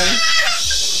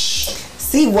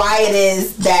why it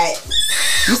is that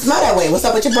you smell that way. What's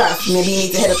up with your breath? Maybe you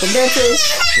need to hit up the dentist.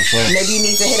 Maybe you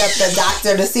need to hit up the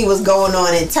doctor to see what's going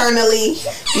on internally.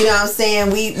 You know what I'm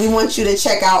saying? We want you to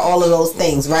check out all of those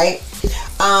things, right?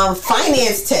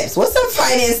 Finance tips. What's some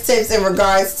finance tips in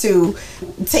regards to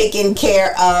taking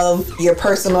care of your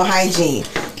personal hygiene?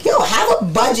 Have a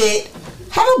budget.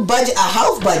 A health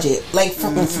budget. Like, for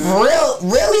real,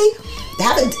 really?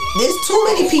 There's too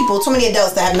many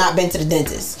adults that have not been to the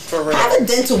dentist. For real. Have a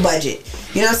dental budget.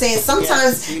 You know what I'm saying?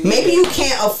 Sometimes maybe you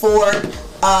can't afford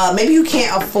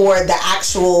the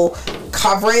actual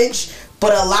coverage,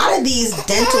 but a lot of these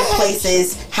dental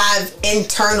places have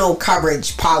internal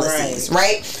coverage policies,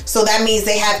 right? So that means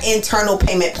they have internal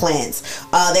payment plans.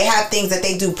 They have things that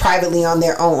they do privately on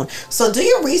their own. So do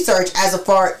your research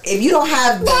if you don't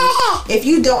have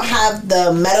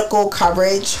the medical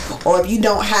coverage, or if you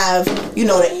don't have, you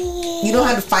don't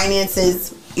have the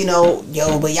finances,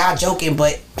 but y'all joking,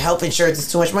 but health insurance is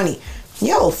too much money.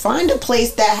 Find a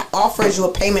place that offers you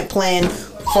a payment plan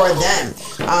for them.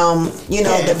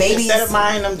 The babies. Instead of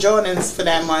buying them Jordans for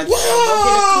that much, go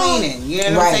get a cleaning. You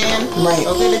know what I'm saying? Right.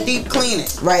 Go get a deep cleaning.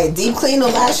 Right. Deep clean will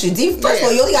last you. First of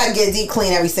all, you only got to get a deep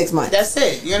clean every 6 months. That's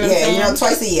it. You know what I'm saying?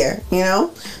 Twice a year.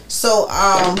 So,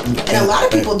 and a lot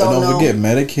of people don't know. Don't forget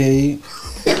Medicaid.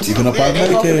 You can apply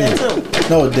Medicaid.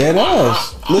 No, dead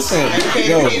ass. Listen,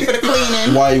 for the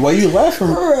cleaning. Why you laughing?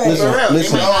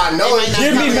 Listen. I know.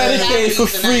 Give me Medicaid for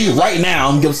free right now.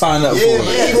 I'm gonna sign up for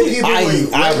it.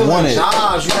 I want it.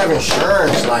 Jobs, you have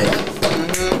insurance,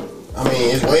 I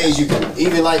mean, it's ways you can,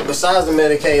 even besides the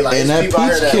Medicaid, and that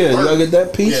peach care. Y'all get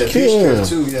that peach care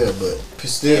too, but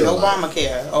still.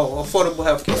 Obamacare. Affordable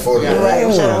health care. Right,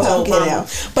 affordable health care now.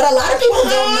 But a lot of people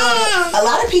don't know. A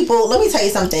lot of people, let me tell you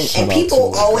something,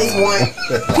 people always want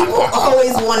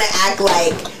to act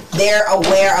like they're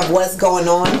aware of what's going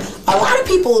on. A lot of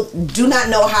people do not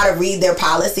know how to read their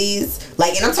policies.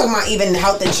 And I'm talking about even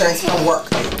health insurance from work.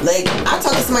 I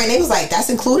talked to somebody and they was like, that's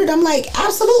included? I'm like,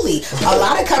 absolutely. A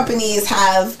lot of companies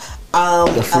have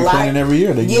The free cleaning every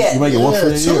year. You might get one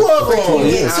free a year.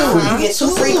 You get two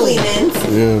free cleanings.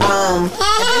 And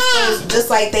this is just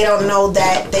like they don't know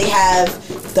that they have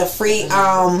the free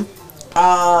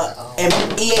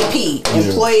EAP,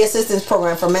 Employee Assistance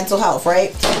Program for mental health,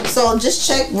 right? So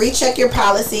just recheck your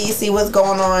policy, see what's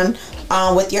going on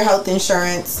with your health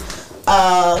insurance.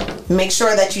 Make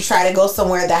sure that you try to go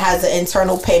somewhere that has an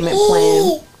internal payment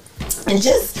plan, and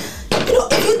just, you know,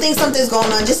 if you think something's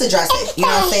going on, just address it. You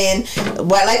know what I'm saying?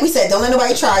 But like we said, don't let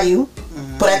nobody try you.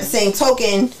 But at the same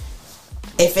token,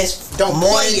 if it's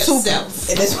more than two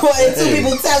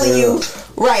people telling you,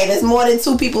 right? There's more than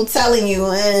two people telling you,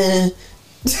 you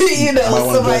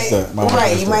know, somebody,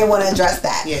 you might want to address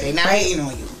that. Yeah, they're not hating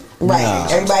on you.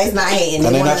 Right, everybody's not hating.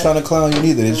 And they're not trying to clown you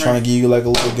either. They're trying to give you like a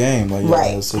little game, like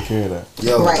let's take care of that.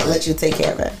 Let you take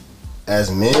care of it.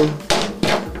 As men,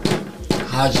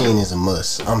 hygiene is a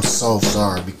must. I'm so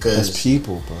sorry because it's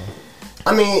people, bro.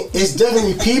 I mean, it's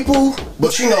definitely people,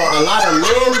 but you know, a lot of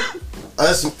men.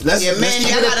 Let's keep it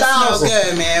 1,000.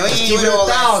 Good, man. We let's ain't keep it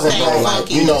 1,000, bro.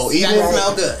 Like, you know, even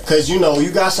smell good. Because you know,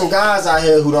 you got some guys out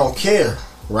here who don't care,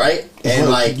 right? And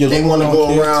like they want to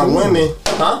go around women,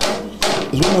 huh?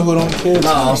 There's women who don't care.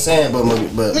 No, I'm saying, but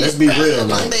let's be real,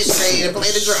 like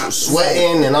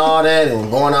sweating and all that, and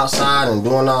going outside and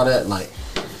doing all that. Like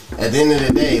at the end of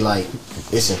the day, like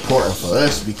it's important for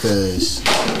us because,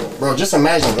 bro, just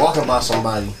imagine walking by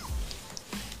somebody.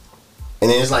 And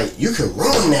then it's like, you could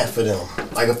ruin that for them.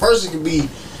 Like, a person could be,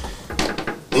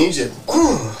 and you just,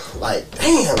 like,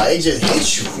 damn, like, it just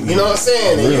hits you. You know what I'm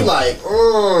saying? And you like,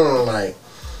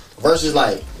 versus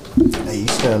like, hey, you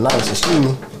smell nice, excuse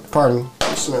me, pardon me,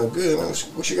 you smell good, man.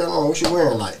 What you got on, what you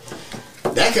wearing? Like,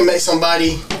 that can make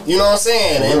somebody, you know what I'm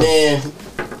saying? And then,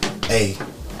 hey,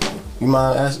 you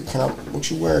mind asking, what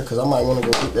you wearing? Because I might want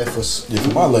to go get that for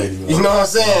my lady. You know what I'm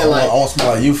saying? Like, I want to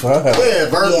smell like you for her. Yeah,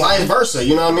 vice versa.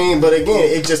 You know what I mean? But again,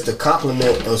 it's just the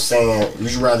compliment of saying,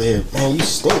 would you rather hear, man, you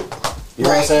stink. You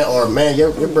know what I'm saying? Or, man,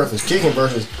 your breath is kicking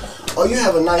versus, oh, you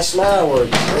have a nice smile, or your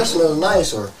breath smells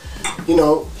nice, or, you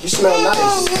know, you smell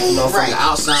nice, you know, from the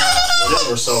outside,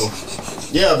 whatever. So,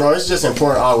 yeah, bro, it's just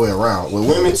important all the way around. With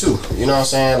women, too. You know what I'm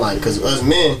saying? Like, because us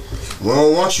men, we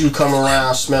don't want you to come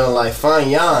around smelling like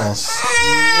fine yawns. You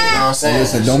know what I'm saying?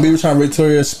 Listen, don't be trying to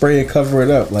Victoria spray and cover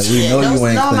it up. Like, we know you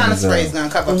ain't no clean amount of as spray is gonna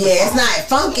cover. Yeah, it's not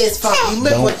funk. It's funk. You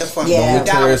live with the funk. Yeah, don't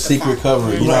Victoria's Secret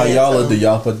cover. You know how y'all do?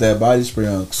 Y'all put that body spray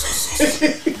on.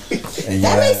 And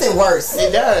that makes it worse.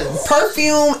 It does.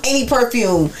 Perfume, any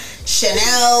perfume,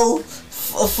 Chanel,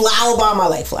 Flower Bomb. I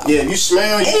like Flower. Yeah, you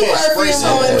smell. You any can't spray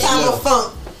perfume on top of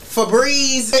funk.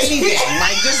 Febreze, anything.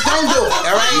 Like, just don't do it,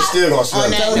 alright? You still gonna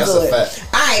smell. That's a fact.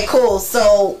 Alright, cool.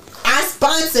 So, our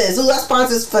sponsors. Who's our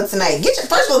sponsors for tonight?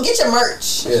 First of all, get your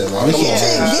merch. Yeah, man.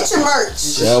 Get your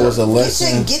merch. That was a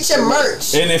lesson. Get your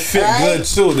merch. And it fit good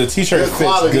too. The t-shirt fits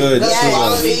quality. good.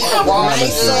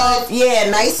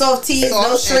 Nice soft tees,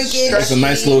 no shrinkage. It's a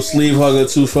nice little sleeve hugger,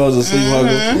 2 folds of sleeve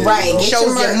hugger. Right, get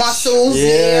shows your muscles.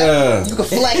 Yeah. You can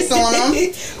flex on them.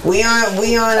 we on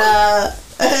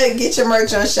get your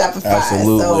merch on Shopify.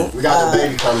 Absolutely. So, we got the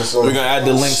baby coming soon. We're gonna add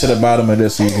the link to the bottom of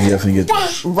this so you can definitely get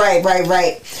that. Right.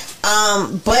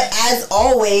 But as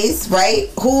always,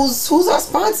 right? Who's our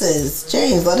sponsors?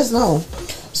 James, let us know.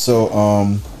 So,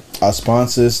 our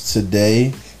sponsors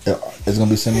today is gonna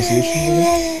be Sending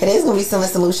Solutions. It is gonna be Sending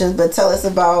Solutions, but tell us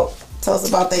about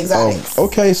the exotics.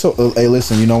 Okay, so hey,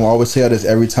 listen, you know I always say this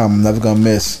every time. I'm never gonna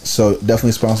miss. So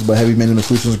definitely sponsored by Heavy Management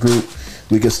Solutions Group.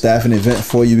 We can staff an event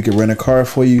for you. We can rent a car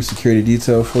for you, security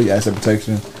detail for you, asset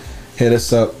protection. Hit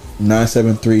us up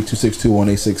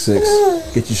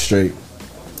 973-262-1866. Get you straight.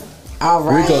 All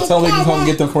right, Rico, tell me you can come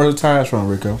get them commercial tires from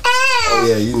Rico. Oh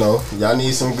yeah, you know, y'all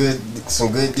need some good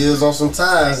deals on some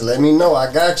tires. Let me know. I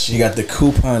got you. You got the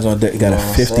coupons on deck. You got a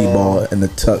 50 ball in the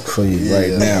tuck for you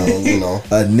right now. You know,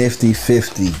 a nifty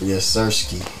 50. Yes,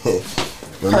 sirski.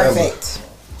 Perfect.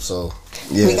 So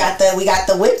yeah, we got the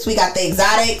whips. We got the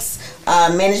exotics.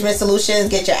 Management Solutions,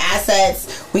 get your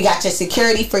assets. We got your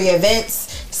security for your events.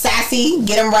 Sassy,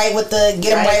 get them right with the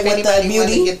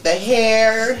beauty. Get the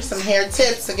hair, some hair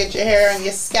tips to get your hair and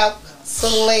your scalp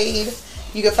slayed.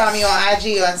 You can find me on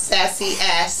IG on Sassy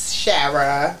Ass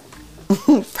Shara.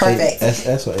 Perfect.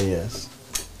 SS or AS?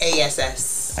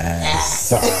 ASS.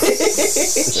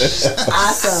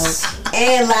 Awesome.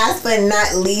 And last but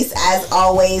not least, as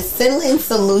always, Sinlin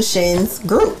Solutions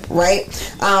Group, right?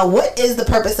 What is the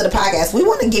purpose of the podcast? We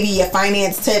want to give you your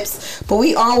finance tips, but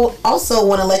we also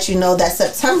want to let you know that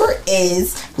September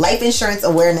is Life Insurance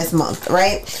Awareness Month,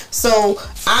 right? So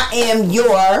I am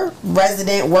your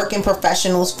resident working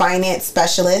professionals finance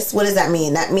specialist. What does that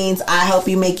mean? That means I help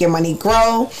you make your money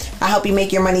grow. I help you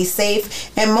make your money safe.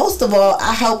 And most of all,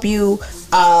 I help you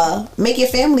make your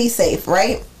family safe,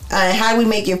 right? How do we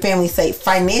make your family safe?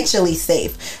 Financially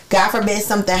safe. God forbid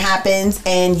something happens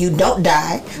and you don't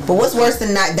die. But what's worse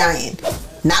than not dying?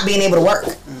 Not being able to work.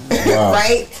 Wow,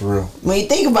 right? For real. When you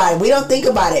think about it, we don't think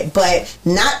about it. But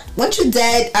not once you're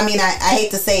dead, I mean, I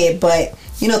hate to say it, but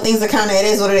you know, things are kind of, it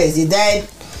is what it is. You're dead.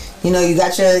 You know, you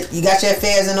got your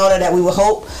affairs in order that we would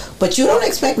hope, but you don't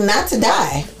expect not to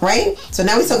die, right? So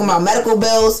now we're talking about medical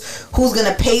bills. Who's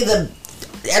gonna pay the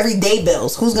everyday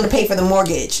bills? Who's going to pay for the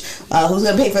mortgage? Who's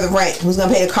going to pay for the rent? Who's going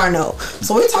to pay the car note?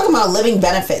 So we're talking about living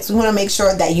benefits. We want to make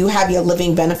sure that you have your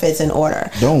living benefits in order.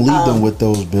 Don't leave them with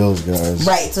those bills, guys.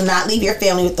 Right. So not leave your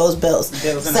family with those bills.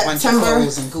 Bills and September, a bunch of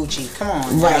clothes and Gucci. Come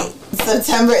on. Right.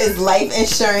 September is Life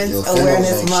Insurance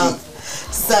Awareness Month.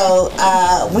 So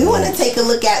we want to take a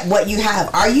look at what you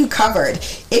have. Are you covered?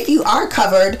 If you are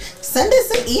covered, send us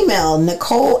an email,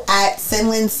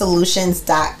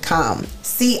 Nicole@sinlinsolutions.com.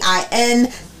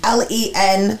 CINLEN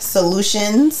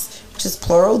Solutions, which is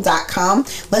plural.com.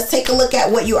 Let's take a look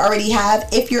at what you already have.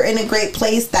 If you're in a great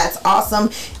place, that's awesome.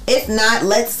 If not,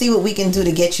 let's see what we can do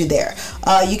to get you there.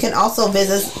 You can also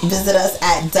visit us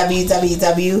at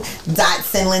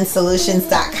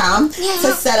www.sinlinsolutions.com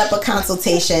to set up a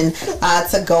consultation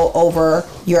to go over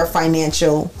your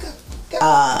financial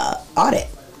audit,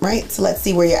 right? So let's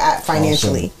see where you're at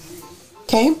financially. Awesome.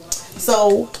 Okay?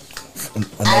 So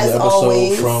another as episode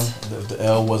always, from the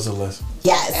L was a lesson.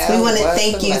 Yes, we want to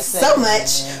thank you so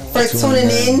much for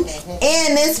tuning in,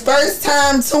 and this first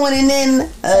time tuning in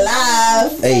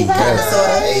live,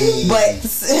 but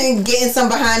getting some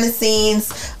behind the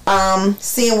scenes,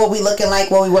 seeing what we looking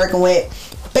like, what we working with.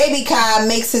 Baby Kai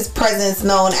makes his presence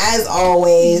known as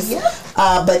always.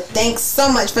 But thanks so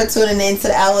much for tuning in to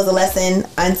the L was a lesson.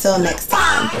 Until next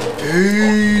time.